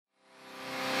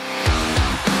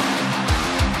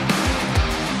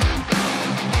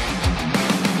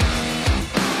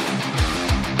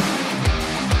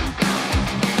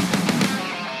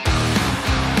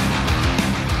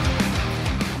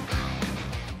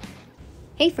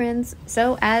Hey friends,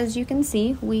 so as you can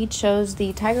see, we chose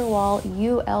the Tiger Wall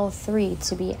UL3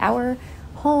 to be our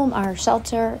home, our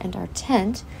shelter, and our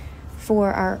tent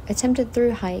for our attempted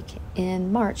thru hike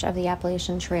in March of the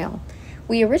Appalachian Trail.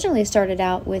 We originally started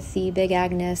out with the Big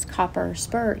Agnes Copper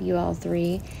Spur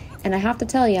UL3, and I have to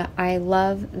tell you, I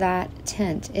love that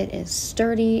tent. It is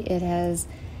sturdy, it has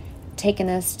taken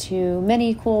us to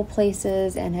many cool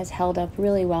places and has held up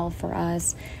really well for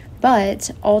us. But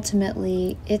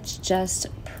ultimately, it's just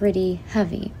pretty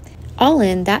heavy. All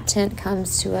in, that tent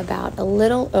comes to about a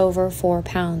little over 4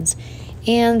 pounds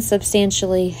and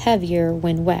substantially heavier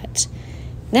when wet.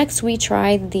 Next, we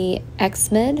tried the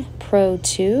XMid Pro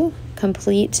 2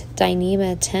 Complete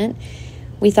Dyneema tent.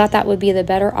 We thought that would be the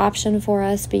better option for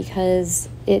us because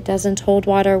it doesn't hold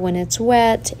water when it's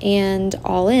wet, and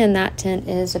all in, that tent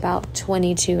is about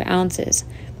 22 ounces.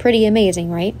 Pretty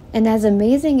amazing, right? And as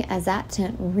amazing as that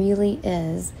tent really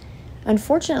is,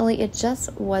 unfortunately, it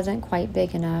just wasn't quite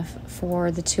big enough for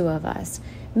the two of us.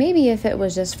 Maybe if it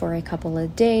was just for a couple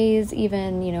of days,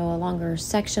 even, a longer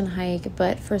section hike,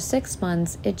 but for 6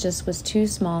 months, it just was too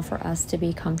small for us to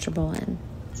be comfortable in.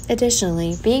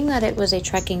 Additionally, being that it was a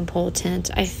trekking pole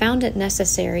tent, I found it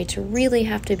necessary to really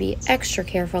have to be extra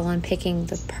careful on picking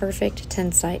the perfect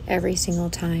tent site every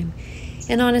single time.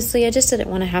 And honestly, I just didn't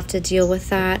want to have to deal with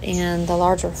that and the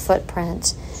larger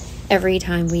footprint every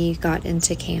time we got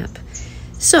into camp.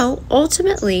 So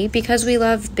ultimately, because we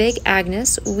love Big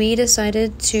Agnes, we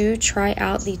decided to try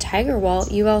out the Tiger Wall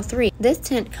UL3. This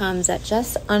tent comes at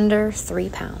just under 3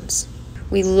 pounds.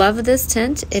 We love this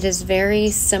tent. It is very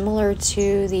similar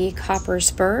to the Copper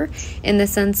Spur in the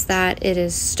sense that it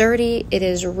is sturdy, it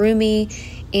is roomy,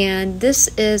 and this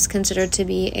is considered to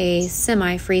be a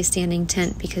semi-freestanding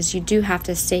tent because you do have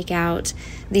to stake out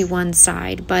the one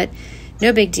side, but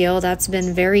no big deal. That's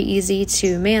been very easy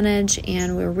to manage,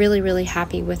 and we're really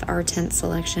happy with our tent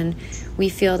selection. We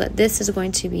feel that this is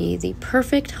going to be the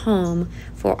perfect home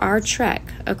for our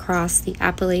trek across the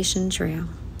Appalachian Trail.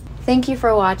 Thank you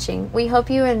for watching. We hope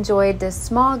you enjoyed this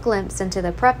small glimpse into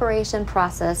the preparation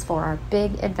process for our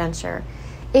big adventure.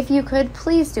 If you could,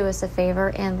 please do us a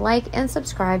favor and like and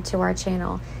subscribe to our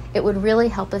channel. It would really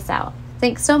help us out.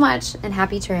 Thanks so much, and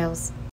happy trails.